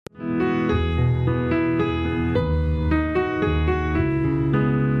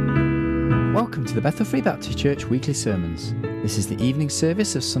to the Bethel Free Baptist Church weekly sermons. This is the evening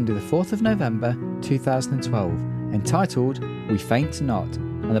service of Sunday the 4th of November 2012, entitled We Faint Not,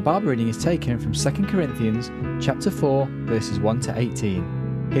 and the Bible reading is taken from 2 Corinthians chapter 4 verses 1 to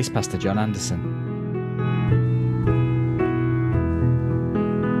 18. Here's Pastor John Anderson.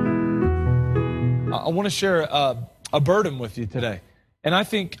 I want to share a burden with you today, and I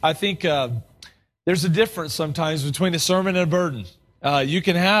think there's a difference sometimes between a sermon and a burden. You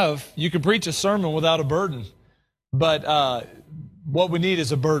can preach a sermon without a burden, but what we need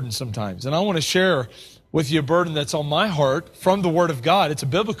is a burden sometimes. And I want to share with you a burden that's on my heart from the Word of God. It's a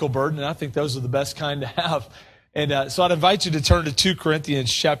biblical burden, and I think those are the best kind to have. And so I'd invite you to turn to 2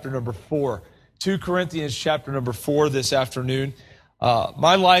 Corinthians chapter number 4. 2 Corinthians chapter number 4 this afternoon.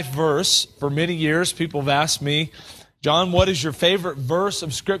 My life verse, for many years, people have asked me, John, what is your favorite verse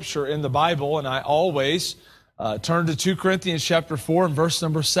of Scripture in the Bible? And I always turn to 2 Corinthians chapter 4 and verse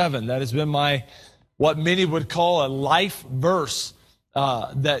number 7. That has been what many would call a life verse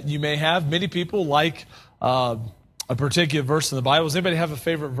that you may have. Many people like a particular verse in the Bible. Does anybody have a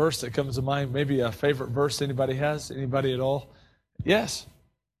favorite verse that comes to mind? Maybe a favorite verse anybody has? Anybody at all? Yes.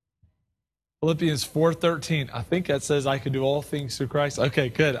 Philippians 4:13. I think that says I can do all things through Christ. Okay,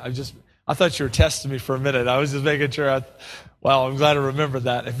 good. I thought you were testing me for a minute. I was just making sure. Wow, I'm glad to remember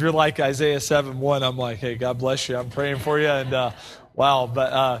that. If you're like Isaiah 7:1, I'm like, hey, God bless you. I'm praying for you. And wow,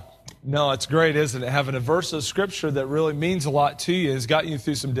 but no, it's great, isn't it? Having a verse of Scripture that really means a lot to you has gotten you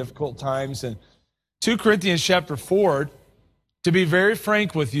through some difficult times. And 2 Corinthians chapter 4, to be very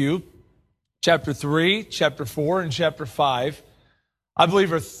frank with you, chapter 3, chapter 4, and chapter 5, I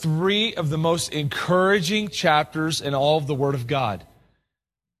believe are three of the most encouraging chapters in all of the Word of God.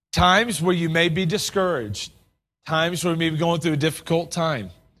 Times where you may be discouraged. Times where you may be going through a difficult time.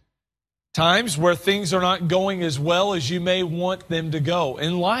 Times where things are not going as well as you may want them to go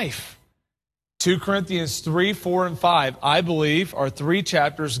in life. 2 Corinthians 3, 4, and 5, I believe, are three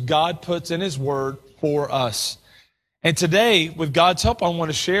chapters God puts in His Word for us. And today, with God's help, I want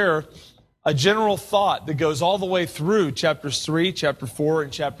to share a general thought that goes all the way through chapters 3, chapter 4,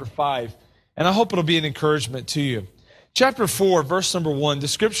 and chapter 5. And I hope it'll be an encouragement to you. Chapter 4, verse number 1, the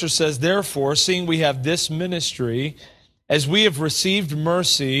Scripture says, therefore, seeing we have this ministry, as we have received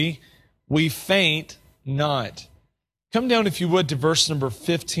mercy, we faint not. Come down, if you would, to verse number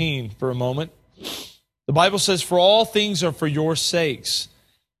 15 for a moment. The Bible says, for all things are for your sakes,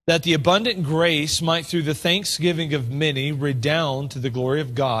 that the abundant grace might through the thanksgiving of many redound to the glory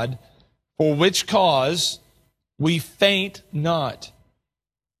of God, for which cause we faint not.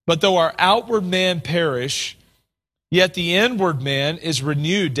 But though our outward man perish, yet the inward man is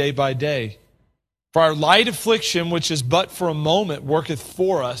renewed day by day. For our light affliction, which is but for a moment, worketh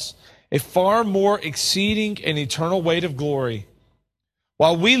for us a far more exceeding and eternal weight of glory.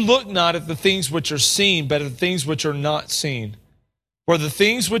 While we look not at the things which are seen, but at the things which are not seen. For the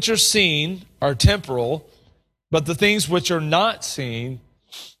things which are seen are temporal, but the things which are not seen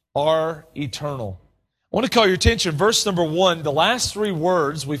are eternal. I want to call your attention, verse number 1, the last three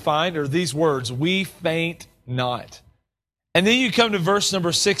words we find are these words, we faint not. And then you come to verse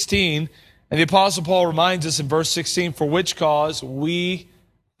number 16, and the Apostle Paul reminds us in verse 16, for which cause we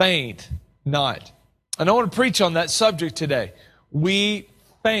faint not. And I want to preach on that subject today. We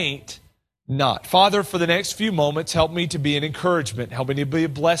faint not. Father, for the next few moments, help me to be an encouragement. Help me to be a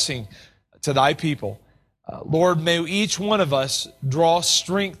blessing to thy people. Lord, may each one of us draw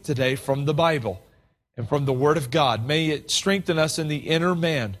strength today from the Bible and from the Word of God. May it strengthen us in the inner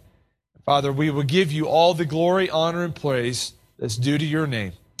man. Father, we will give you all the glory, honor, and praise that's due to your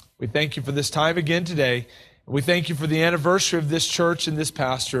name. We thank you for this time again today. We thank you for the anniversary of this church and this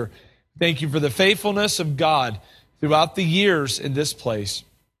pastor. Thank you for the faithfulness of God throughout the years in this place.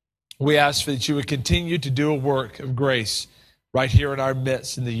 We ask that you would continue to do a work of grace right here in our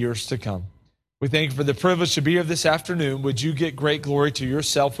midst in the years to come. We thank you for the privilege to be here this afternoon. Would you get great glory to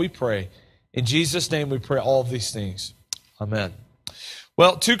yourself, we pray. In Jesus' name we pray all of these things. Amen.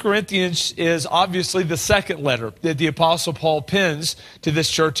 Well, 2 Corinthians is obviously the second letter that the Apostle Paul pens to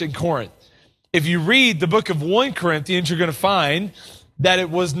this church in Corinth. If you read the book of 1 Corinthians, you're going to find that it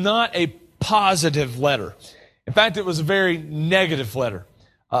was not a positive letter. In fact, it was a very negative letter.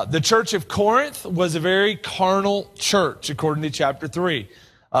 The church of Corinth was a very carnal church, according to chapter 3.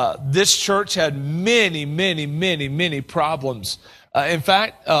 This church had many problems. In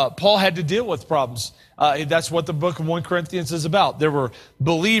fact, Paul had to deal with problems. That's what the book of 1 Corinthians is about. There were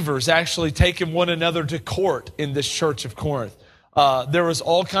believers actually taking one another to court in this church of Corinth. There was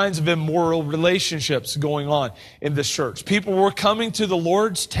all kinds of immoral relationships going on in this church. People were coming to the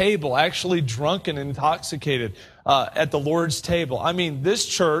Lord's table, actually drunk and intoxicated at the Lord's table. I mean, this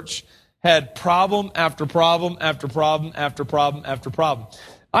church had problem after problem after problem after problem after problem.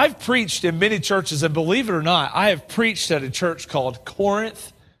 I've preached in many churches, and believe it or not, I have preached at a church called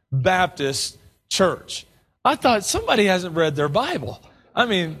Corinth Baptist Church. I thought somebody hasn't read their Bible. I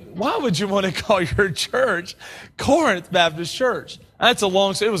mean, why would you want to call your church Corinth Baptist Church? That's a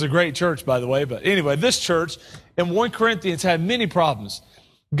long, it was a great church, by the way. But anyway, this church in 1 Corinthians had many problems.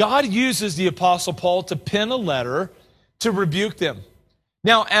 God uses the Apostle Paul to pen a letter to rebuke them.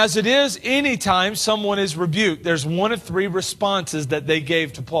 Now, as it is, anytime someone is rebuked, there's one of three responses that they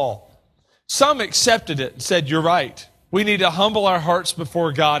gave to Paul. Some accepted it and said, you're right. We need to humble our hearts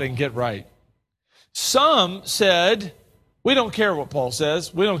before God and get right. Some said, we don't care what Paul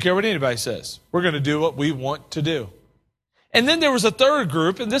says. We don't care what anybody says. We're going to do what we want to do. And then there was a third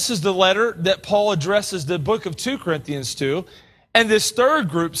group, and this is the letter that Paul addresses the book of 2 Corinthians to. And this third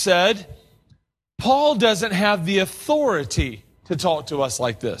group said, Paul doesn't have the authority to talk to us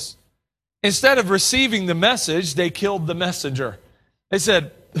like this. Instead of receiving the message, they killed the messenger. They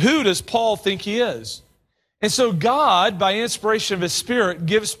said, who does Paul think he is? And so God, by inspiration of His Spirit,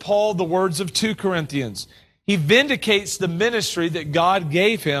 gives Paul the words of 2 Corinthians. He vindicates the ministry that God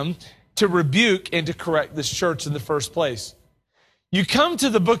gave him to rebuke and to correct this church in the first place. You come to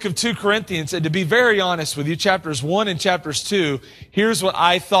the book of 2 Corinthians, and to be very honest with you, chapters 1 and chapters 2, here's what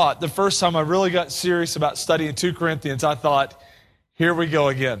I thought. The first time I really got serious about studying 2 Corinthians, I thought, here we go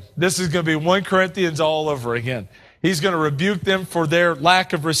again. This is going to be 1 Corinthians all over again. He's going to rebuke them for their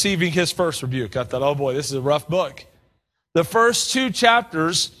lack of receiving his first rebuke. I thought, oh boy, this is a rough book. The first 2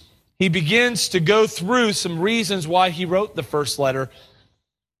 chapters, he begins to go through some reasons why he wrote the first letter.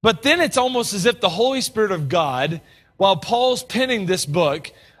 But then it's almost as if the Holy Spirit of God, while Paul's penning this book,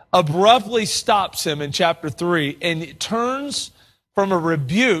 abruptly stops him in chapter 3, and it turns from a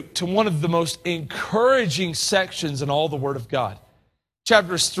rebuke to one of the most encouraging sections in all the Word of God.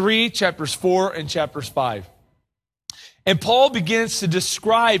 Chapters 3, chapters 4, and chapters 5. And Paul begins to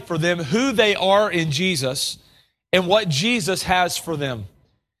describe for them who they are in Jesus and what Jesus has for them.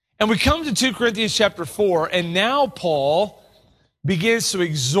 And we come to 2 Corinthians chapter 4, and now Paul begins to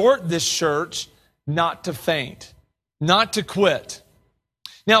exhort this church not to faint, not to quit.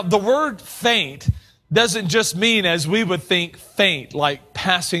 Now, the word faint doesn't just mean, as we would think, faint, like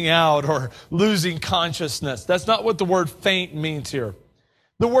passing out or losing consciousness. That's not what the word faint means here.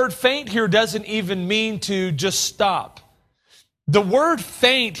 The word faint here doesn't even mean to just stop. The word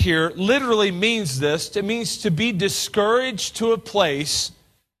faint here literally means this. It means to be discouraged to a place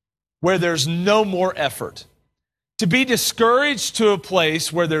where there's no more effort. To be discouraged to a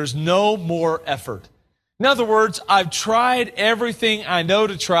place where there's no more effort. In other words, I've tried everything I know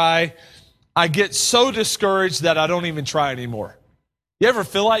to try. I get so discouraged that I don't even try anymore. You ever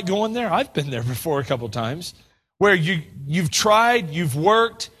feel like going there? I've been there before a couple times, where you've tried, you've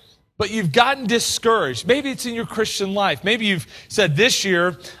worked, but you've gotten discouraged. Maybe it's in your Christian life. Maybe you've said, this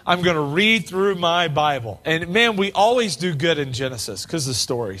year, I'm going to read through my Bible. And man, we always do good in Genesis because of the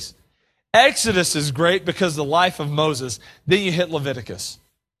stories. Exodus is great because of the life of Moses. Then you hit Leviticus.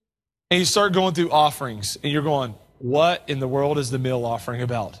 And you start going through offerings. And you're going, what in the world is the meal offering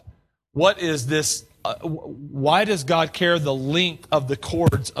about? What is this? Why does God care the length of the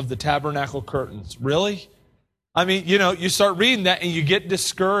cords of the tabernacle curtains? Really? I mean, you start reading that and you get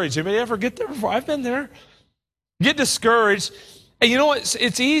discouraged. Anybody ever get there before? I've been there. Get discouraged. And you know what?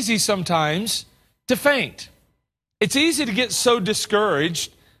 It's easy sometimes to faint. It's easy to get so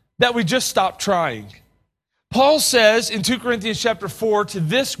discouraged that we just stop trying. Paul says in 2 Corinthians chapter 4 to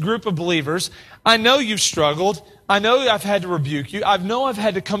this group of believers, I know you've struggled. I know I've had to rebuke you. I know I've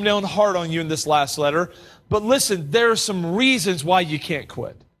had to come down hard on you in this last letter. But listen, there are some reasons why you can't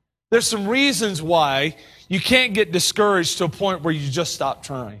quit. There's some reasons why you can't get discouraged to a point where you just stop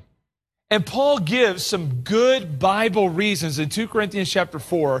trying. And Paul gives some good Bible reasons in 2 Corinthians chapter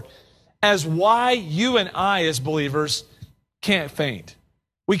 4 as why you and I as believers can't faint.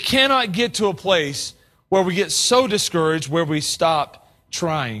 We cannot get to a place where we get so discouraged where we stop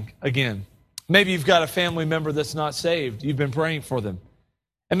trying again. Maybe you've got a family member that's not saved. You've been praying for them.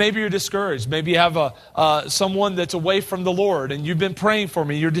 And maybe you're discouraged. Maybe you have someone that's away from the Lord and you've been praying for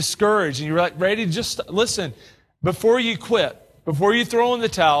me. You're discouraged and you're like ready to just listen. Before you quit, before you throw in the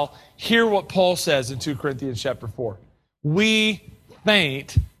towel, hear what Paul says in 2 Corinthians chapter 4. We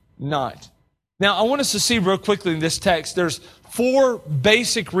faint not. Now, I want us to see real quickly in this text, there's 4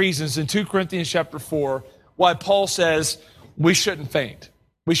 basic reasons in 2 Corinthians chapter 4 why Paul says we shouldn't faint.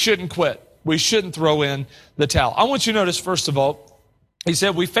 We shouldn't quit. We shouldn't throw in the towel. I want you to notice, first of all, he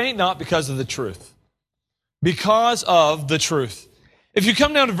said, we faint not because of the truth. Because of the truth. If you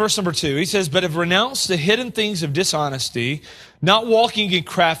come down to verse number 2, he says, but have renounced the hidden things of dishonesty, not walking in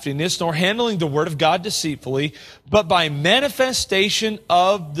craftiness, nor handling the word of God deceitfully, but by manifestation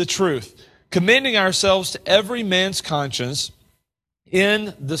of the truth, commending ourselves to every man's conscience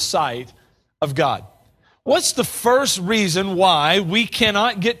in the sight of God. What's the first reason why we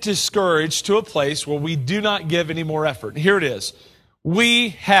cannot get discouraged to a place where we do not give any more effort? Here it is. We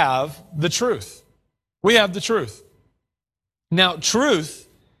have the truth. We have the truth. Now, truth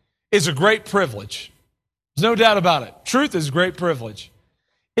is a great privilege. There's no doubt about it. Truth is a great privilege.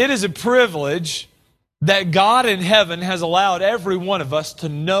 It is a privilege that God in heaven has allowed every one of us to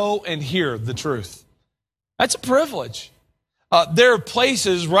know and hear the truth. That's a privilege. There are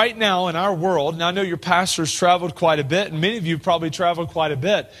places right now in our world, and I know your pastor's traveled quite a bit, and many of you probably traveled quite a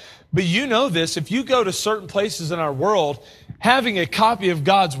bit, but you know this, if you go to certain places in our world, having a copy of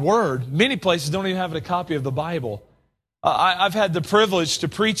God's Word, many places don't even have a copy of the Bible. I've had the privilege to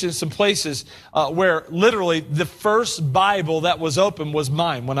preach in some places where literally the first Bible that was open was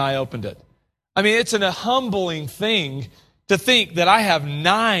mine when I opened it. I mean, it's a humbling thing to think that I have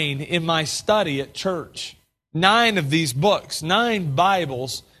 9 in my study at church. 9 of these books, 9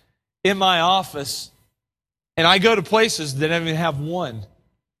 Bibles in my office, and I go to places that don't even have one.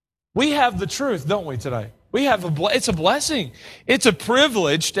 We have the truth, don't we, today? It's a blessing. It's a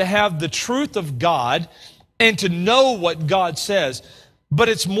privilege to have the truth of God and to know what God says. But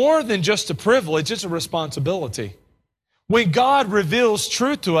it's more than just a privilege, it's a responsibility. When God reveals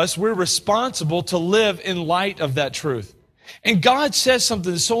truth to us, we're responsible to live in light of that truth. And God says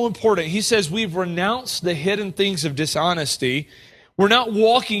something so important. He says we've renounced the hidden things of dishonesty. We're not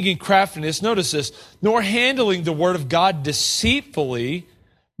walking in craftiness, notice this, nor handling the word of God deceitfully,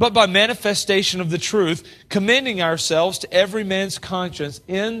 but by manifestation of the truth, commending ourselves to every man's conscience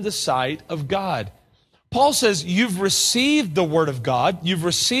in the sight of God. Paul says you've received the word of God. You've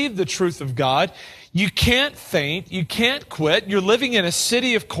received the truth of God. You can't faint. You can't quit. You're living in a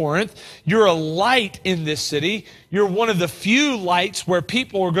city of Corinth. You're a light in this city. You're one of the few lights where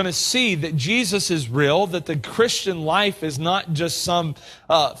people are going to see that Jesus is real, that the Christian life is not just some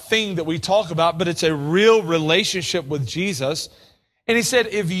thing that we talk about, but it's a real relationship with Jesus. And he said,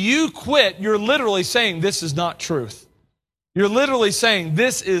 if you quit, you're literally saying this is not truth. You're literally saying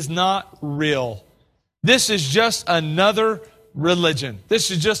this is not real. This is just another religion. This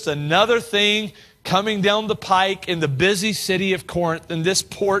is just another thing coming down the pike in the busy city of Corinth, in this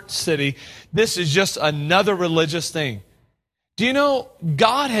port city. This is just another religious thing. Do you know,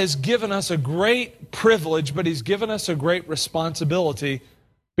 God has given us a great privilege, but He's given us a great responsibility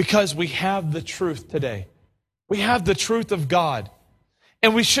because we have the truth today. We have the truth of God.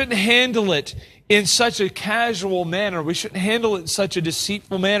 And we shouldn't handle it in such a casual manner. We shouldn't handle it in such a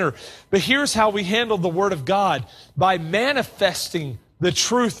deceitful manner. But here's how we handle the Word of God: by manifesting the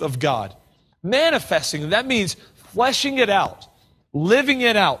truth of God. Manifesting, that means fleshing it out, living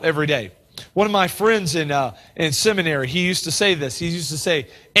it out every day. One of my friends in seminary, he used to say this. He used to say,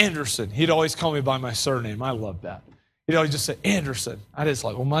 Anderson. He'd always call me by my surname. I love that. He'd always just say, Anderson. I just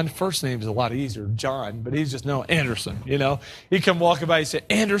like, well, my first name is a lot easier, John, but he's just, no, Anderson, you know. He'd come walking by, he'd say,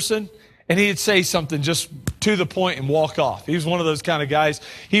 Anderson, and he'd say something just to the point and walk off. He was one of those kind of guys.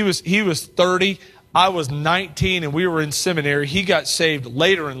 He was 30, I was 19, and we were in seminary. He got saved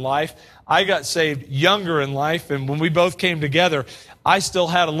later in life. I got saved younger in life, and when we both came together, I still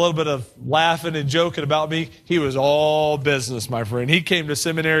had a little bit of laughing and joking about me. He was all business, my friend. He came to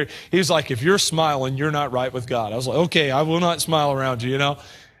seminary. He was like, if you're smiling, you're not right with God. I was like, okay, I will not smile around you, you know.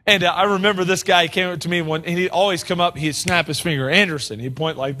 And I remember this guy came up to me, and he'd always come up, he'd snap his finger, Anderson. He'd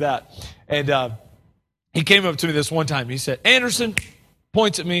point like that. And he came up to me this one time. He said, Anderson,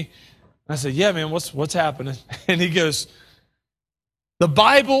 points at me. I said, yeah, man, what's happening? And he goes, the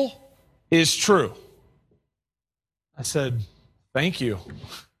Bible is true. I said, thank you.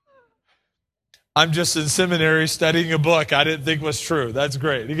 I'm just in seminary studying a book I didn't think was true. That's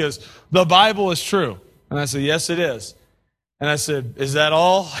great. He goes, the Bible is true. And I said, yes, it is. And I said, is that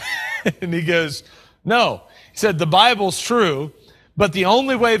all? And he goes, no. He said, the Bible's true, but the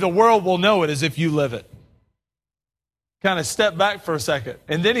only way the world will know it is if you live it. Kind of stepped back for a second.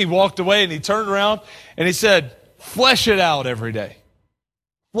 And then he walked away and he turned around and he said, flesh it out every day.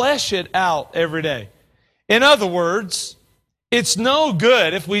 Flesh it out every day. In other words, it's no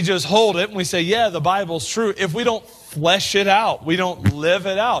good if we just hold it and we say, yeah, the Bible's true, if we don't flesh it out. We don't live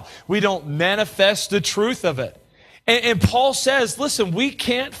it out. We don't manifest the truth of it. And Paul says, listen, we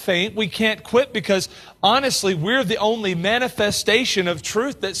can't faint, we can't quit, because honestly, we're the only manifestation of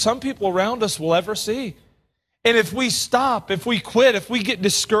truth that some people around us will ever see. And if we stop, if we quit, if we get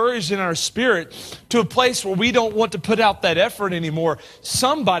discouraged in our spirit to a place where we don't want to put out that effort anymore,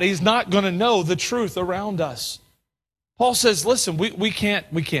 somebody's not going to know the truth around us. Paul says, listen, we can't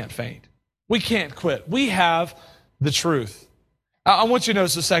faint. We can't quit. We have the truth. I want you to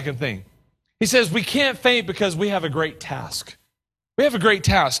notice the second thing. He says we can't faint because we have a great task. We have a great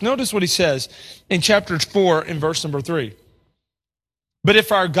task. Notice what he says in chapter 4 in verse number 3. But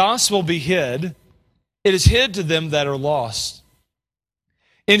if our gospel be hid, it is hid to them that are lost,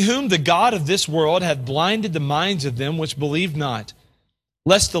 in whom the God of this world hath blinded the minds of them which believe not,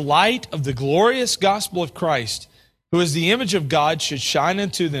 lest the light of the glorious gospel of Christ, who is the image of God, should shine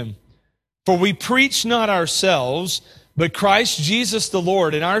unto them. For we preach not ourselves, but Christ Jesus the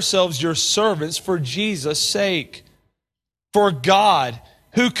Lord, and ourselves your servants for Jesus' sake. For God,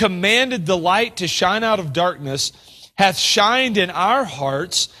 who commanded the light to shine out of darkness, hath shined in our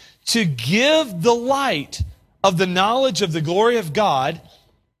hearts to give the light of the knowledge of the glory of God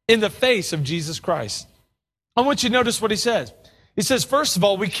in the face of Jesus Christ. I want you to notice what he says. He says, first of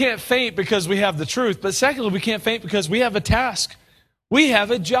all, we can't faint because we have the truth. But secondly, we can't faint because we have a task. We have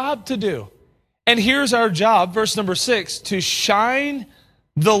a job to do. And here's our job, verse number 6, to shine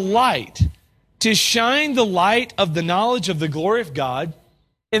the light. To shine the light of the knowledge of the glory of God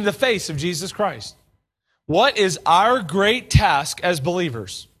in the face of Jesus Christ. What is our great task as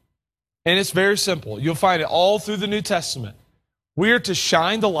believers? And it's very simple. You'll find it all through the New Testament. We are to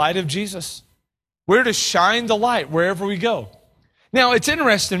shine the light of Jesus. We're to shine the light wherever we go. Now, it's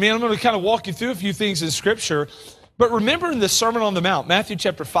interesting, man. I'm going to kind of walk you through a few things in Scripture. But remember in the Sermon on the Mount, Matthew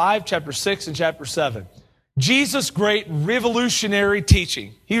chapter 5, chapter 6, and chapter 7, Jesus' great revolutionary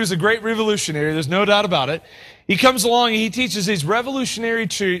teaching. He was a great revolutionary. There's no doubt about it. He comes along and he teaches these revolutionary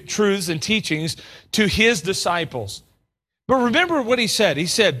truths and teachings to his disciples. But remember what he said. He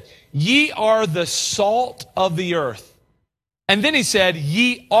said, ye are the salt of the earth. And then he said,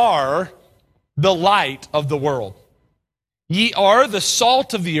 ye are the light of the world. Ye are the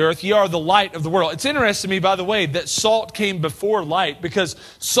salt of the earth. Ye are the light of the world. It's interesting to me, by the way, that salt came before light because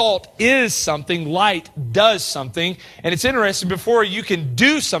salt is something, light does something. And it's interesting, before you can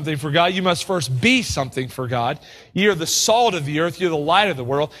do something for God, you must first be something for God. Ye are the salt of the earth. You're the light of the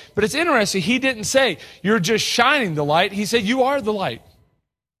world. But it's interesting, he didn't say you're just shining the light. He said you are the light.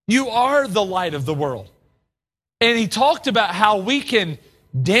 You are the light of the world. And he talked about how we can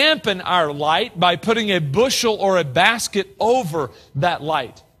dampen our light by putting a bushel or a basket over that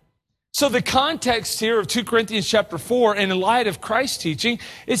light. So the context here of 2 Corinthians chapter 4, and in light of Christ's teaching,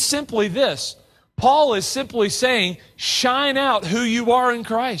 is simply this. Paul is simply saying, shine out who you are in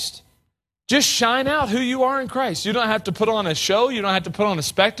Christ. Just shine out who you are in Christ. You don't have to put on a show. You don't have to put on a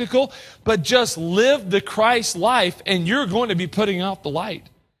spectacle. But just live the Christ life, and you're going to be putting out the light.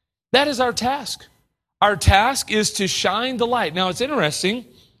 That is our task. Our task is to shine the light. Now, it's interesting.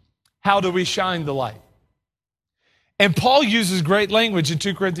 How do we shine the light? And Paul uses great language in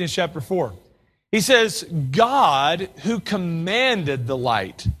 2 Corinthians chapter 4. He says, God who commanded the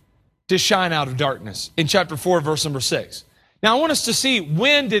light to shine out of darkness in chapter 4, verse number 6. Now, I want us to see,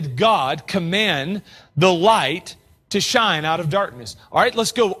 when did God command the light to shine out of darkness? All right,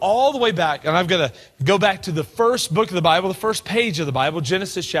 let's go all the way back. And I've got to go back to the first book of the Bible, the first page of the Bible,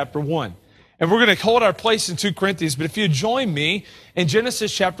 Genesis chapter 1. And we're going to hold our place in 2 Corinthians. But if you join me in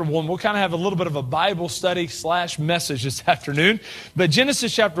Genesis chapter 1, we'll kind of have a little bit of a Bible study / message this afternoon. But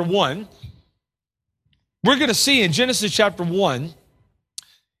Genesis chapter 1, we're going to see in Genesis chapter 1,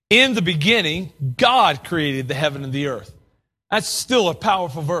 in the beginning, God created the heaven and the earth. That's still a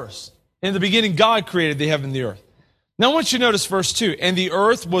powerful verse. In the beginning, God created the heaven and the earth. Now I want you to notice verse 2. And the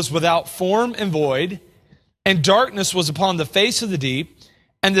earth was without form and void, and darkness was upon the face of the deep,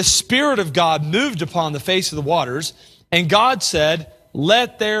 and the Spirit of God moved upon the face of the waters. And God said,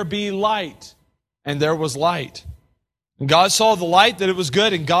 let there be light. And there was light. And God saw the light, that it was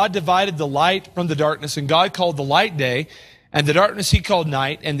good. And God divided the light from the darkness. And God called the light day, and the darkness he called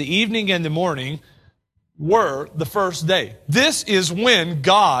night. And the evening and the morning were the first day. This is when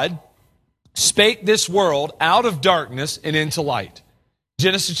God spake this world out of darkness and into light.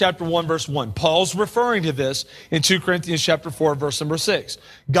 Genesis chapter 1, verse 1. Paul's referring to this in 2 Corinthians chapter 4, verse number 6.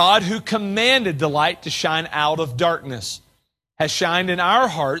 God, who commanded the light to shine out of darkness, has shined in our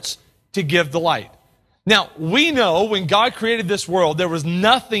hearts to give the light. Now, we know when God created this world, there was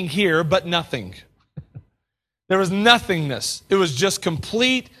nothing here but nothing. There was nothingness. It was just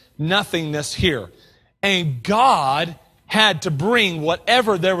complete nothingness here. And God had to bring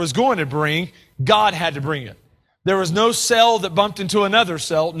whatever there was going to bring, God had to bring it. There was no cell that bumped into another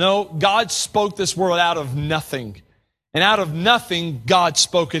cell. No, God spoke this world out of nothing. And out of nothing, God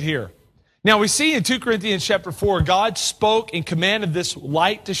spoke it here. Now we see in 2 Corinthians chapter 4, God spoke and commanded this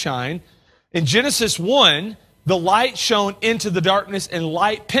light to shine. In Genesis 1, the light shone into the darkness, and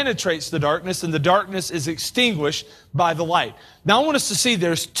light penetrates the darkness, and the darkness is extinguished by the light. Now I want us to see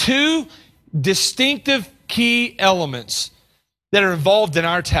there's two distinctive key elements that are involved in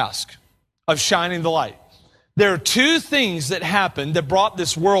our task of shining the light. There are two things that happened that brought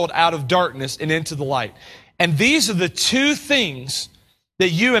this world out of darkness and into the light. And these are the two things that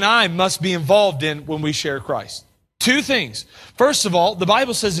you and I must be involved in when we share Christ. Two things. First of all, the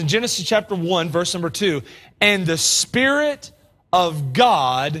Bible says in Genesis chapter 1, verse number 2, and the Spirit of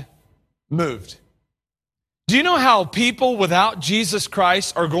God moved. Do you know how people without Jesus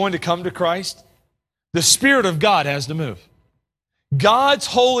Christ are going to come to Christ? The Spirit of God has to move. God's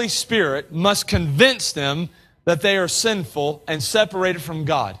Holy Spirit must convince them that they are sinful and separated from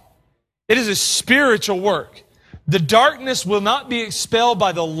God. It is a spiritual work. The darkness will not be expelled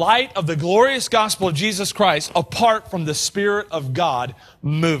by the light of the glorious gospel of Jesus Christ apart from the Spirit of God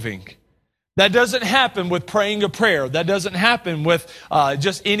moving. That doesn't happen with praying a prayer. That doesn't happen with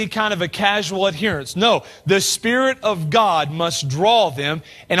just any kind of a casual adherence. No, the Spirit of God must draw them.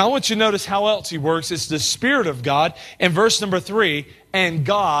 And I want you to notice how else He works. It's the Spirit of God. In verse number 3, and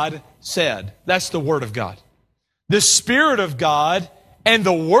God said. That's the Word of God. The Spirit of God and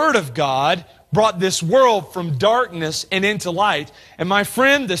the Word of God brought this world from darkness and into light. And my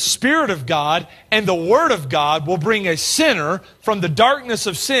friend, the Spirit of God and the Word of God will bring a sinner from the darkness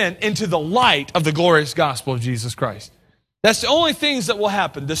of sin into the light of the glorious gospel of Jesus Christ. That's the only things that will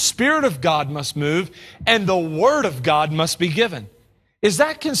happen. The Spirit of God must move and the Word of God must be given. Is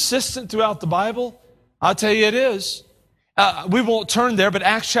that consistent throughout the Bible? I'll tell you it is. We won't turn there, but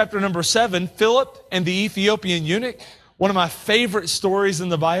Acts chapter number 7, Philip and the Ethiopian eunuch, one of my favorite stories in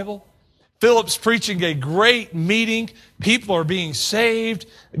the Bible. Philip's preaching a great meeting. People are being saved.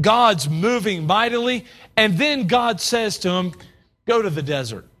 God's moving mightily. And then God says to him, go to the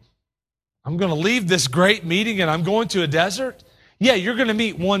desert. I'm going to leave this great meeting and I'm going to a desert. Yeah, you're going to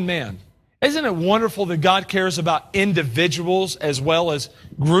meet one man. Isn't it wonderful that God cares about individuals as well as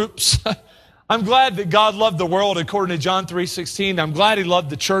groups? I'm glad that God loved the world according to John 3:16. I'm glad He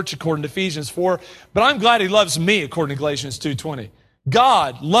loved the church according to Ephesians 4. But I'm glad He loves me according to Galatians 2:20.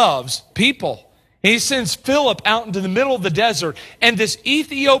 God loves people. He sends Philip out into the middle of the desert, and this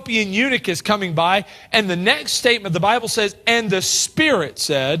Ethiopian eunuch is coming by, and the next statement, the Bible says, and the Spirit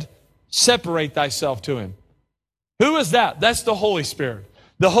said, separate thyself to him. Who is that? That's the Holy Spirit.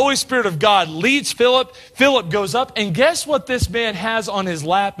 The Holy Spirit of God leads Philip. Philip goes up, and guess what this man has on his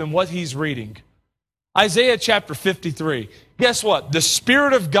lap and what he's reading? Isaiah chapter 53. Guess what? The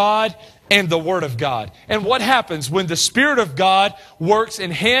Spirit of God and the Word of God. And what happens when the Spirit of God works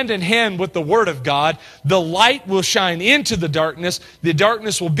in hand with the Word of God? The light will shine into the darkness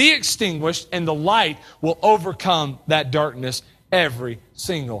will be extinguished, and the light will overcome that darkness every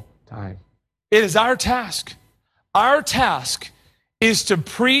single time. It is our task. Our task is to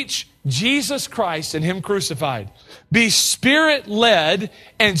preach Jesus Christ and Him crucified. Be Spirit-led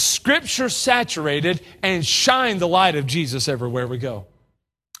and Scripture-saturated and shine the light of Jesus everywhere we go.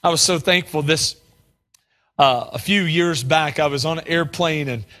 I was so thankful a few years back, I was on an airplane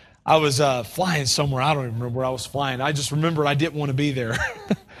and I was flying somewhere. I don't even remember where I was flying. I just remember I didn't want to be there.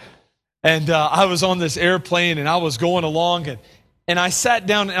 And I was on this airplane and I was going along and I sat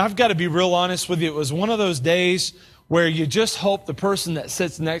down, and I've got to be real honest with you. It was one of those days where you just hope the person that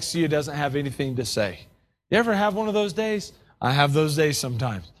sits next to you doesn't have anything to say. You ever have one of those days? I have those days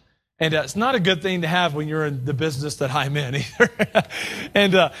sometimes. And it's not a good thing to have when you're in the business that I'm in either.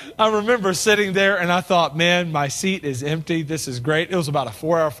 And I remember sitting there and I thought, man, my seat is empty. This is great. It was about a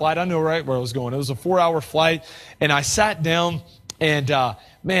 4-hour flight. I know right where I was going. It was a 4-hour flight. And I sat down and,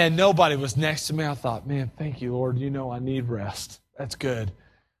 man, nobody was next to me. I thought, man, thank you, Lord. You know I need rest. That's good.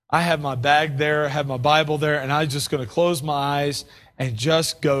 I have my bag there, I have my Bible there, and I'm just going to close my eyes and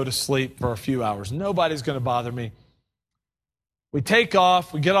just go to sleep for a few hours. Nobody's going to bother me. We take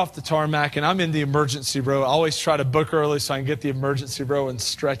off, we get off the tarmac, and I'm in the emergency row. I always try to book early so I can get the emergency row and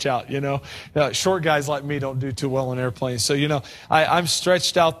stretch out, Short guys like me don't do too well on airplanes. So, I'm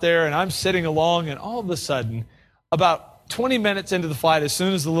stretched out there, and I'm sitting along, and all of a sudden, about 20 minutes into the flight, as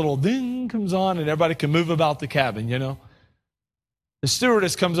soon as the little ding comes on and everybody can move about the cabin, the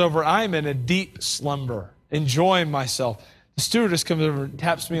stewardess comes over. I'm in a deep slumber, enjoying myself. The stewardess comes over and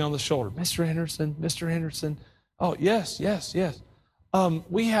taps me on the shoulder. Mr. Henderson. Oh, yes.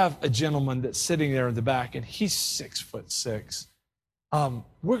 We have a gentleman that's sitting there in the back, and he's 6'6".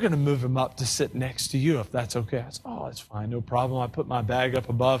 We're going to move him up to sit next to you, if that's okay. I said, oh, it's fine, no problem. I put my bag up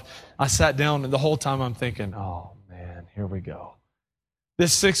above. I sat down, and the whole time I'm thinking, oh, man, here we go.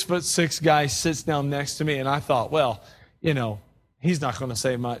 this 6'6" guy sits down next to me, and I thought, well, he's not going to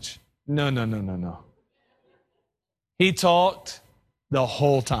say much. No. He talked the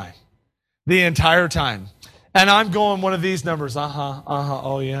whole time, the entire time. And I'm going one of these numbers,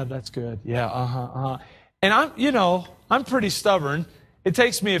 oh yeah, that's good. Yeah, And I'm pretty stubborn. It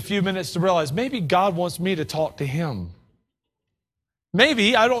takes me a few minutes to realize maybe God wants me to talk to him.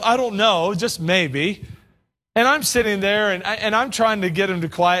 Maybe, I don't know, just maybe. And I'm sitting there, and I'm trying to get him to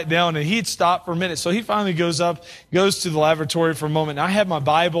quiet down, and he'd stop for a minute. So he finally goes to the lavatory for a moment. And I had my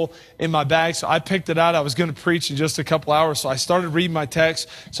Bible in my bag, so I picked it out. I was going to preach in just a couple hours, so I started reading my text,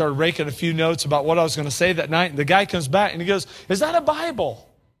 started raking a few notes about what I was going to say that night. And the guy comes back, and he goes, "Is that a Bible?"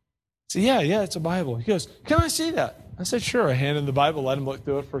 I said, yeah, it's a Bible. He goes, "Can I see that?" I said, "Sure." I handed him the Bible, let him look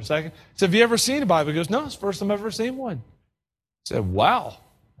through it for a second. I said, "Have you ever seen a Bible?" He goes, "No, it's the first time I've ever seen one." I said, "Wow."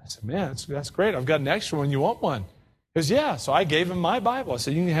 I said, "Man, that's great. I've got an extra one. You want one?" He goes, "Yeah." So I gave him my Bible. I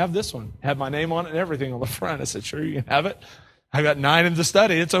said, "You can have this one." Had my name on it and everything on the front. I said, "Sure, you can have it." I got 9 in the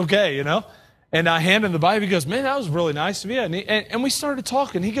study. It's okay, And I handed him the Bible. He goes, "Man, that was really nice of you." And we started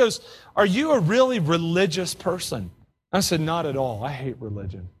talking. He goes, "Are you a really religious person?" I said, "Not at all. I hate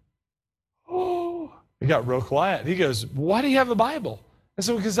religion." Oh, he got real quiet. He goes, "Why do you have a Bible?" I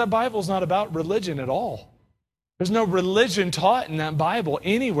said, "Because that Bible's not about religion at all. There's no religion taught in that Bible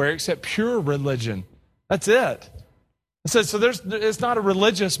anywhere except pure religion. That's it." I said, "So it's not a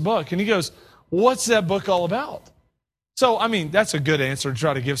religious book." And he goes, "What's that book all about?" So, that's a good answer to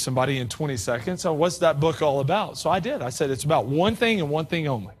try to give somebody in 20 seconds. So what's that book all about? So I did. I said, "It's about one thing and one thing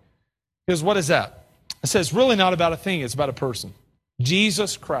only." He goes, "What is that?" I said, "It's really not about a thing. It's about a person.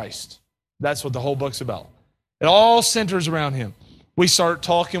 Jesus Christ. That's what the whole book's about. It all centers around him." We start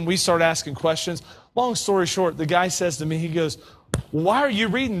talking. We start asking questions. Long story short, the guy says to me, he goes, "Why are you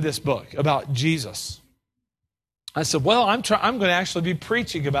reading this book about Jesus?" I said, "Well, I'm going to actually be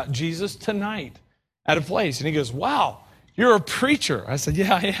preaching about Jesus tonight at a place." And he goes, "Wow, you're a preacher." I said,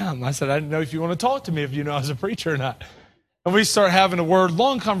 "Yeah, I am." I said, "I didn't know if you want to talk to me, if you know I was a preacher or not." And we start having a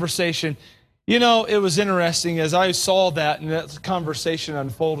long conversation. It was interesting as I saw that, and that conversation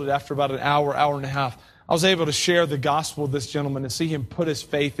unfolded after about an hour and a half. I was able to share the gospel with this gentleman and see him put his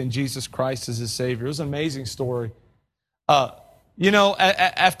faith in Jesus Christ as his Savior. It was an amazing story.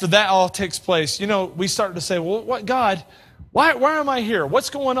 After that all takes place, we start to say, "Well, what, God, why am I here? What's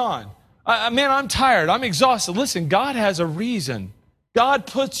going on? Man, I'm tired. I'm exhausted." Listen, God has a reason. God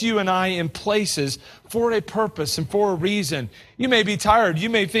puts you and I in places for a purpose and for a reason. You may be tired. You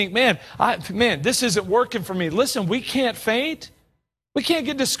may think, man, this isn't working for me. Listen, we can't faint. We can't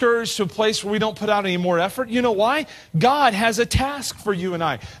get discouraged to a place where we don't put out any more effort. You know why? God has a task for you and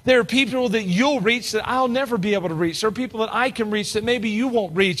I. There are people that you'll reach that I'll never be able to reach. There are people that I can reach that maybe you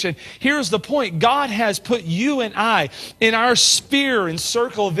won't reach. And here's the point. God has put you and I in our sphere and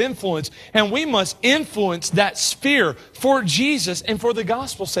circle of influence, and we must influence that sphere for Jesus and for the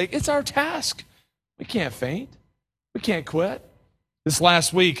gospel's sake. It's our task. We can't faint. We can't quit. This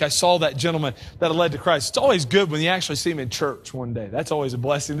last week, I saw that gentleman that led to Christ. It's always good when you actually see him in church one day. That's always a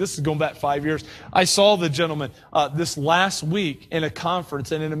blessing. This is going back 5 years. I saw the gentleman this last week in a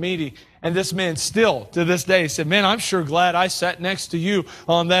conference and in a meeting, and this man still, to this day, said, "Man, I'm sure glad I sat next to you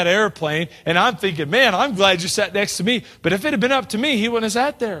on that airplane." And I'm thinking, "Man, I'm glad you sat next to me. But if it had been up to me, he wouldn't have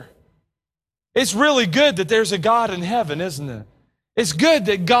sat there." It's really good that there's a God in heaven, isn't it? It's good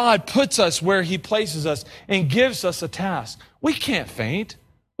that God puts us where he places us and gives us a task. We can't faint.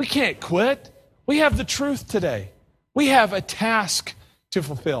 We can't quit. We have the truth today. We have a task to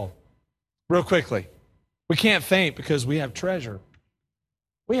fulfill. Real quickly, we can't faint because we have treasure.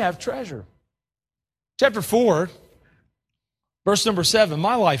 We have treasure. Chapter 4, verse number 7,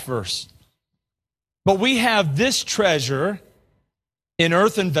 my life verse. "But we have this treasure in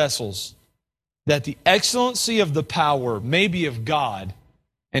earthen vessels, that the excellency of the power may be of God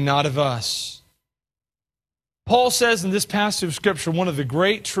and not of us." Paul says in this passage of Scripture one of the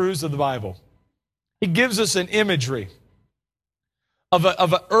great truths of the Bible. He gives us an imagery of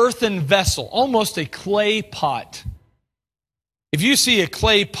an earthen vessel, almost a clay pot. If you see a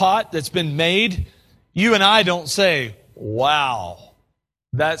clay pot that's been made, you and I don't say, "Wow,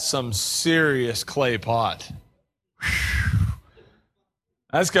 that's some serious clay pot.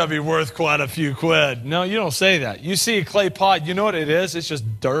 That's got to be worth quite a few quid." No, you don't say that. You see a clay pot, you know what it is? It's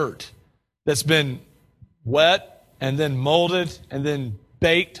just dirt that's been wet and then molded and then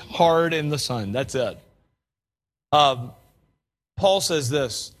baked hard in the sun. That's it. Paul says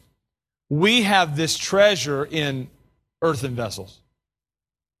this, we have this treasure in earthen vessels.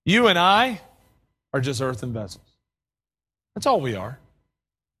 You and I are just earthen vessels. That's all we are.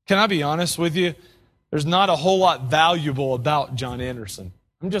 Can I be honest with you? There's not a whole lot valuable about John Anderson.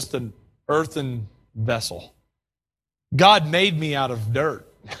 I'm just an earthen vessel. God made me out of dirt.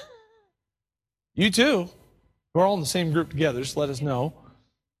 You too. We're all in the same group together. Just let us know.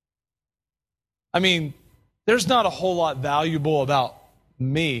 I mean, there's not a whole lot valuable about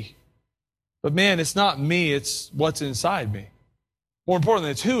me. But man, it's not me, it's what's inside me. More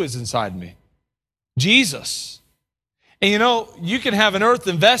importantly, it's who is inside me. Jesus. And you know, you can have an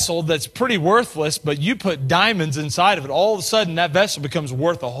earthen vessel that's pretty worthless, but you put diamonds inside of it. All of a sudden, that vessel becomes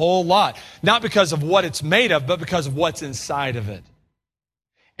worth a whole lot. Not because of what it's made of, but because of what's inside of it.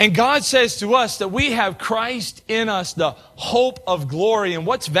 And God says to us that we have Christ in us, the hope of glory. And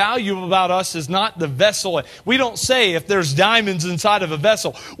what's valuable about us is not the vessel. We don't say if there's diamonds inside of a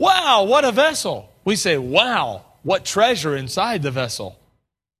vessel, wow, what a vessel. We say, wow, what treasure inside the vessel.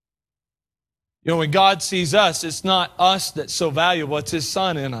 You know, when God sees us, it's not us that's so valuable, it's His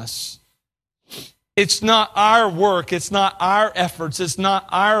Son in us. It's not our work, it's not our efforts, it's not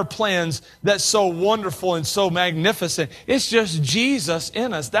our plans that's so wonderful and so magnificent. It's just Jesus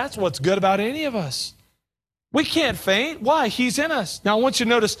in us. That's what's good about any of us. We can't faint. Why? He's in us. Now I want you to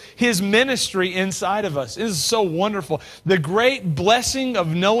notice His ministry inside of us. It is so wonderful. The great blessing of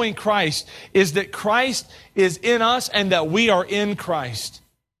knowing Christ is that Christ is in us and that we are in Christ.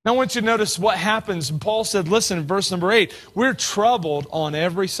 Now I want you to notice what happens. Paul said, listen, in verse number 8, we're troubled on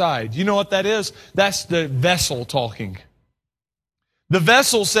every side. You know what that is? That's the vessel talking. The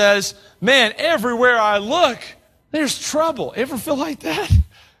vessel says, man, everywhere I look, there's trouble. Ever feel like that?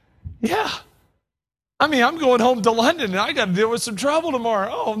 Yeah. I mean, I'm going home to London and I got to deal with some trouble tomorrow.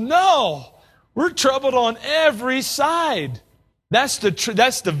 Oh no. We're troubled on every side. That's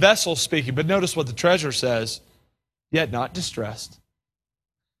the vessel speaking. But notice what the treasure says, yet not distressed.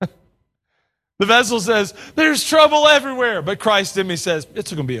 The vessel says, there's trouble everywhere. But Christ in me says,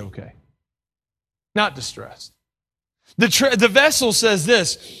 it's going to be okay. Not distressed. The vessel says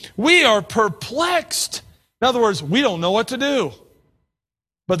this, we are perplexed. In other words, we don't know what to do.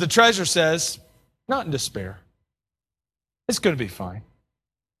 But the treasure says, not in despair. It's going to be fine.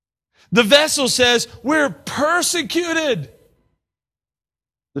 The vessel says, we're persecuted.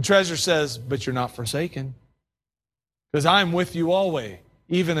 The treasure says, but you're not forsaken. Because I'm with you always.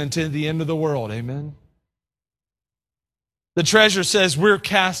 Even until the end of the world. Amen. The treasure says we're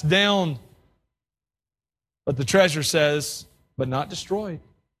cast down. But the treasure says, but not destroyed.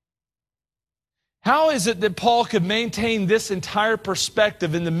 How is it that Paul could maintain this entire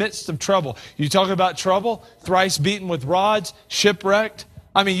perspective in the midst of trouble? You talking about trouble? Thrice beaten with rods, shipwrecked.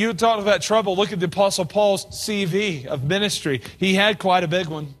 I mean, you talk about trouble. Look at the Apostle Paul's CV of ministry. He had quite a big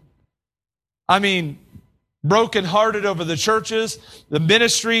one. I mean, brokenhearted over the churches, the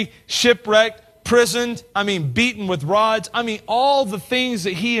ministry, shipwrecked, prisoned, beaten with rods. All the things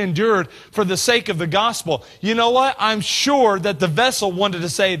that he endured for the sake of the gospel. You know what? I'm sure that the vessel wanted to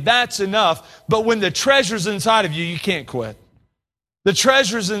say, that's enough. But when the treasure's inside of you, you can't quit. The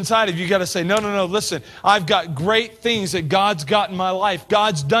treasure's inside of you, you got to say, no, listen, I've got great things that God's got in my life.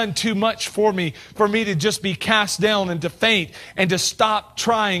 God's done too much for me to just be cast down and to faint and to stop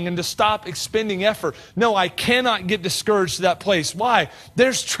trying and to stop expending effort. No, I cannot get discouraged to that place. Why?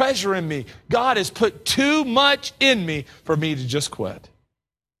 There's treasure in me. God has put too much in me for me to just quit.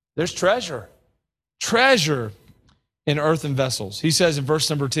 There's treasure. Treasure in earthen vessels. He says in verse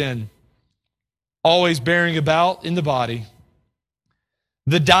number 10, always bearing about in the body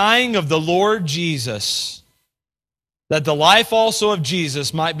the dying of the Lord Jesus, that the life also of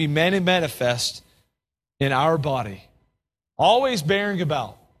Jesus might be made manifest in our body. Always bearing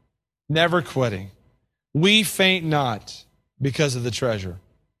about, never quitting. We faint not because of the treasure.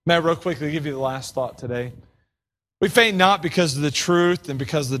 May I real quickly give you the last thought today? We faint not because of the truth and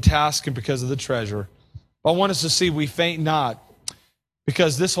because of the task and because of the treasure. I want us to see we faint not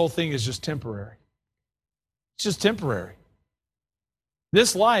because this whole thing is just temporary. It's just temporary.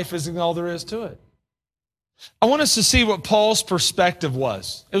 This life isn't all there is to it. I want us to see what Paul's perspective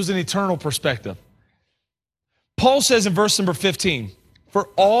was. It was an eternal perspective. Paul says in verse number 15, for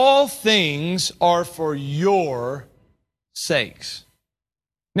all things are for your sakes.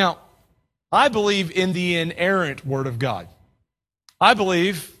 Now, I believe in the inerrant Word of God. I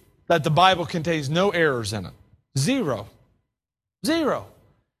believe that the Bible contains no errors in it. Zero.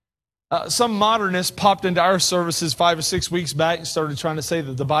 Some modernists popped into our services 5 or 6 weeks back and started trying to say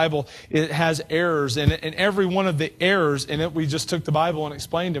that the Bible, it has errors in it. And every one of the errors in it, we just took the Bible and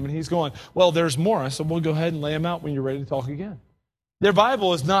explained them. And he's going, well, there's more. I said, well, go ahead and lay them out when you're ready to talk again. Their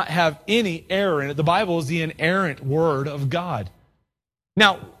Bible does not have any error in it. The Bible is the inerrant Word of God.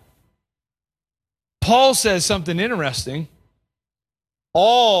 Now, Paul says something interesting.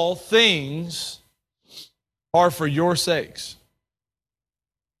 All things are for your sakes.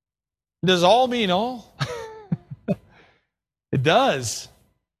 Does all mean all? It does.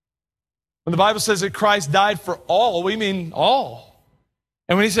 When the Bible says that Christ died for all, we mean all.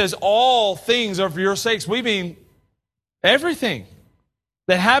 And when he says all things are for your sakes, we mean everything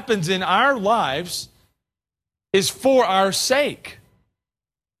that happens in our lives is for our sake.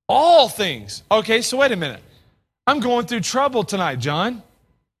 All things. Okay, so wait a minute. I'm going through trouble tonight, John.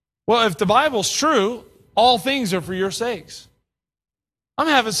 Well, if the Bible's true, all things are for your sakes. I'm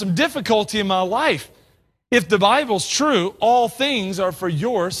having some difficulty in my life. If the Bible's true, all things are for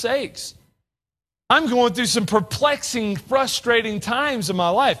your sakes. I'm going through some perplexing, frustrating times in my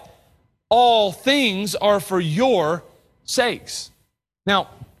life. All things are for your sakes. Now,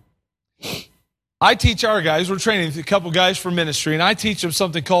 I teach our guys, we're training a couple guys for ministry, and I teach them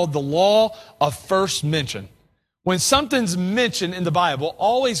something called the law of first mention. When something's mentioned in the Bible,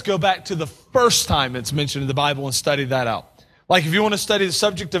 always go back to the first time it's mentioned in the Bible and study that out. Like if you want to study the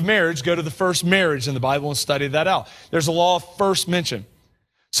subject of marriage, go to the first marriage in the Bible and study that out. There's a law of first mention.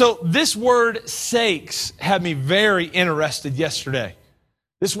 So this word sakes had me very interested yesterday.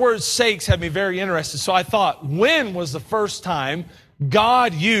 This word sakes had me very interested. So I thought, when was the first time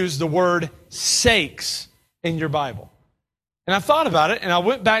God used the word sakes in your Bible? And I thought about it, and I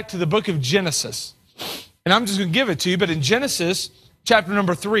went back to the book of Genesis. And I'm just going to give it to you, but in Genesis chapter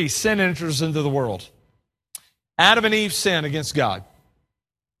number 3, sin enters into the world. Adam and Eve sin against God.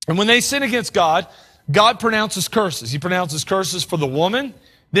 And when they sin against God, God pronounces curses. He pronounces curses for the woman,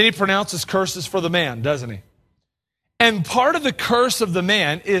 then he pronounces curses for the man, doesn't he? And part of the curse of the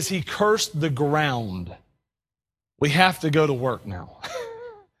man is he cursed the ground. We have to go to work now.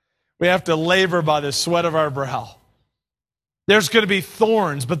 We have to labor by the sweat of our brow. There's going to be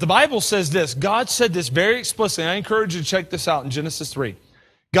thorns, but the Bible says this. God said this very explicitly. I encourage you to check this out in Genesis 3.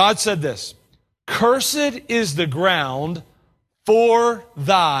 God said this, "Cursed is the ground for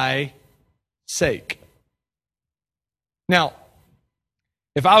thy sake." Now,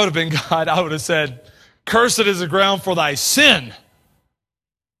 if I would have been God, I would have said, "Cursed is the ground for thy sin."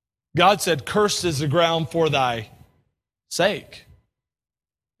 God said, "Cursed is the ground for thy sake."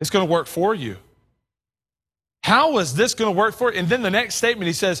 It's going to work for you. How is this going to work for you? And then the next statement,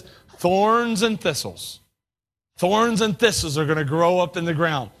 he says, thorns and thistles. Thorns and thistles are going to grow up in the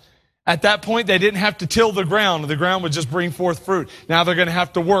ground. At that point, they didn't have to till the ground, and the ground would just bring forth fruit. Now they're going to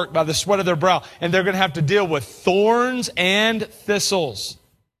have to work by the sweat of their brow, and they're going to have to deal with thorns and thistles.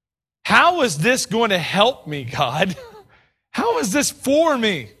 How is this going to help me, God? How is this for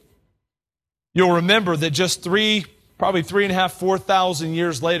me? You'll remember that just probably 3,500, 4,000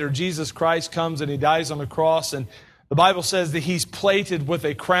 years later, Jesus Christ comes and he dies on the cross, and the Bible says that he's plated with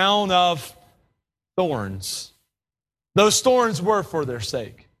a crown of thorns. Those thorns were for their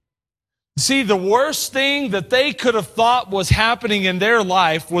sake. See, the worst thing that they could have thought was happening in their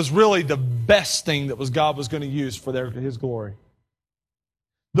life was really the best thing that God was going to use for his glory.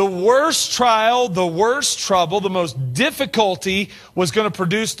 The worst trial, the worst trouble, the most difficulty was going to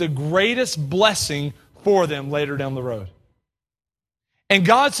produce the greatest blessing for them later down the road. And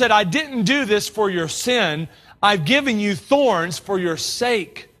God said, "I didn't do this for your sin. I've given you thorns for your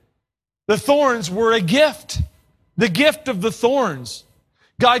sake." The thorns were a gift. The gift of the thorns.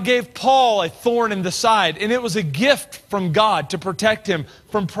 God gave Paul a thorn in the side, and it was a gift from God to protect him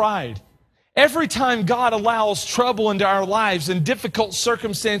from pride. Every time God allows trouble into our lives and difficult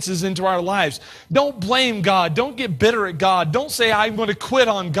circumstances into our lives, don't blame God. Don't get bitter at God. Don't say, "I'm going to quit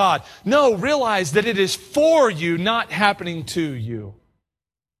on God." No, realize that it is for you, not happening to you.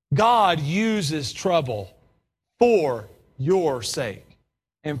 God uses trouble for your sake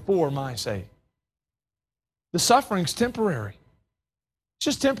and for my sake. The suffering's temporary. It's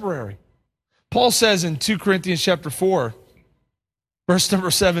just temporary. Paul says in 2 Corinthians chapter 4, verse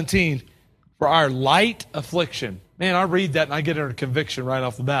number 17, "For our light affliction." Man, I read that and I get a conviction right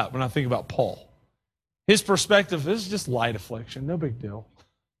off the bat when I think about Paul. His perspective is just light affliction, no big deal.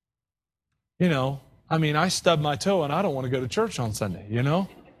 I stubbed my toe and I don't want to go to church on Sunday,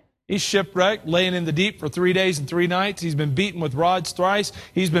 He's shipwrecked, laying in the deep for 3 days and 3 nights. He's been beaten with rods thrice.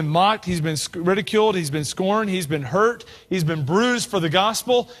 He's been mocked. He's been ridiculed. He's been scorned. He's been hurt. He's been bruised for the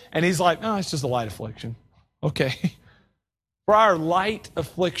gospel. And he's like, "No, it's just a light affliction." Okay. For our light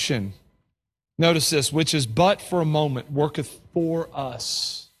affliction, notice this, "which is but for a moment, worketh for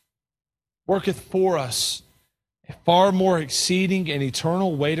us." Worketh for us a far more exceeding and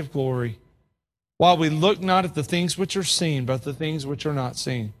eternal weight of glory, while we look not at the things which are seen, but the things which are not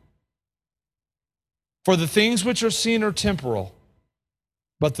seen. For the things which are seen are temporal,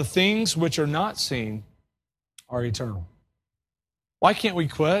 but the things which are not seen are eternal. Why can't we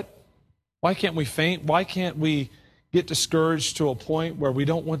quit? Why can't we faint? Why can't we get discouraged to a point where we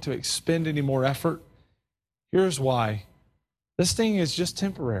don't want to expend any more effort? Here's why. This thing is just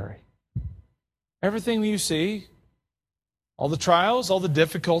temporary. Everything you see, all the trials, all the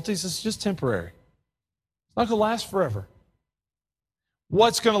difficulties, it's just temporary. It's not going to last forever.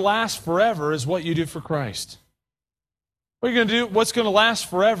 What's going to last forever is what you do for Christ. What you're going to do, what's going to last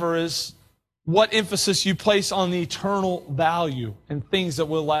forever is what emphasis you place on the eternal value and things that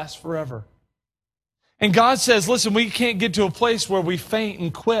will last forever. And God says, listen, we can't get to a place where we faint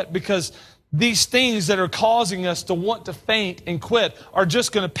and quit, because these things that are causing us to want to faint and quit are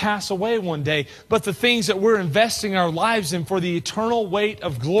just going to pass away one day. But the things that we're investing our lives in for the eternal weight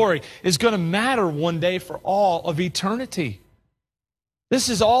of glory is going to matter one day for all of eternity. This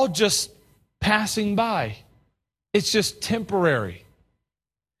is all just passing by. It's just temporary.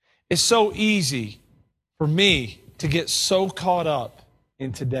 It's so easy for me to get so caught up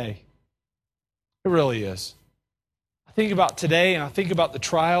in today. It really is. I think about today, and I think about the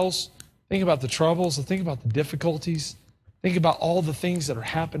trials, think about the troubles, I think about the difficulties, think about all the things that are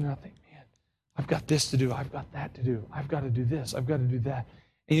happening. I think, man, I've got this to do, I've got that to do, I've got to do this, I've got to do that.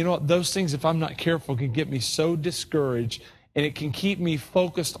 And you know what? Those things, if I'm not careful, can get me so discouraged, and it can keep me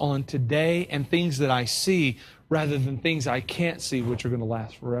focused on today and things that I see rather than things I can't see, which are going to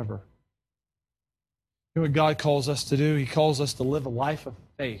last forever. You know what God calls us to do? He calls us to live a life of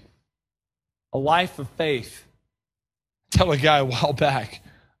faith. A life of faith. I tell a guy a while back,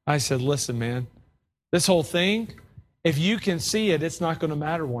 I said, listen, man, this whole thing, if you can see it, it's not going to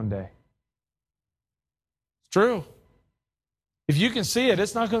matter one day. It's true. If you can see it,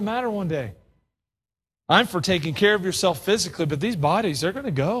 it's not going to matter one day. I'm for taking care of yourself physically, but these bodies, they're going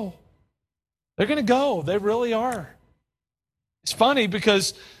to go. They're going to go. They really are. It's funny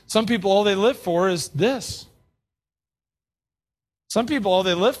because some people, all they live for is this. Some people, all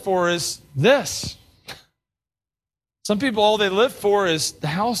they live for is this. Some people, all they live for is the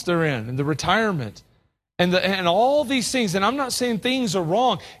house they're in and the retirement and all these things. And I'm not saying things are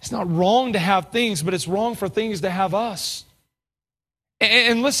wrong. It's not wrong to have things, but it's wrong for things to have us.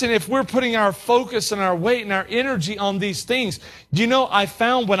 And listen, if we're putting our focus and our weight and our energy on these things, do you know, I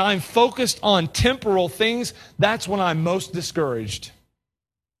found when I'm focused on temporal things, that's when I'm most discouraged.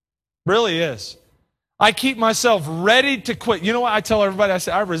 Really is. I keep myself ready to quit. You know what? I tell everybody, I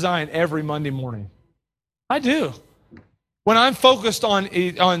say, I resign every Monday morning. I do. When I'm focused on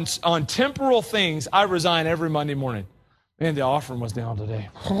temporal things, I resign every Monday morning. Man, the offering was down today.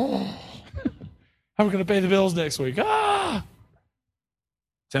 How are we going to pay the bills next week?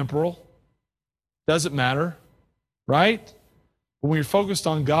 Temporal. Doesn't matter, right? But when you're focused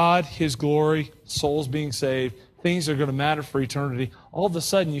on God, His glory, souls being saved, things are going to matter for eternity, all of a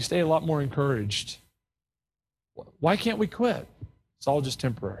sudden you stay a lot more encouraged. Why can't we quit? It's all just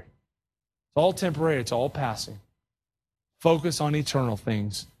temporary. It's all temporary. It's all passing. Focus on eternal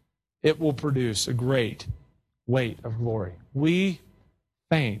things. It will produce a great weight of glory. We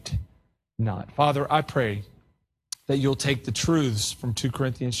faint not. Father, I pray that you'll take the truths from 2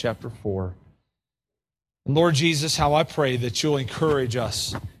 Corinthians chapter 4. And Lord Jesus, how I pray that you'll encourage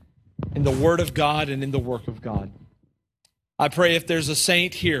us in the Word of God and in the work of God. I pray if there's a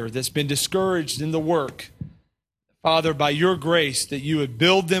saint here that's been discouraged in the work, Father, by your grace, that you would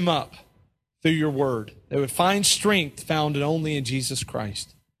build them up through your word. They would find strength found only in Jesus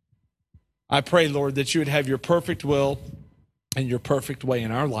Christ. I pray, Lord, that you would have your perfect will and your perfect way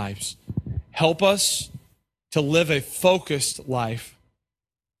in our lives. Help us to live a focused life,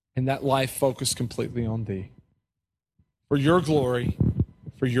 and that life focused completely on thee. For your glory,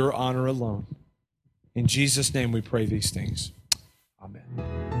 for your honor alone. In Jesus' name we pray these things.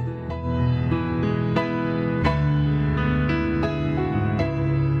 Amen.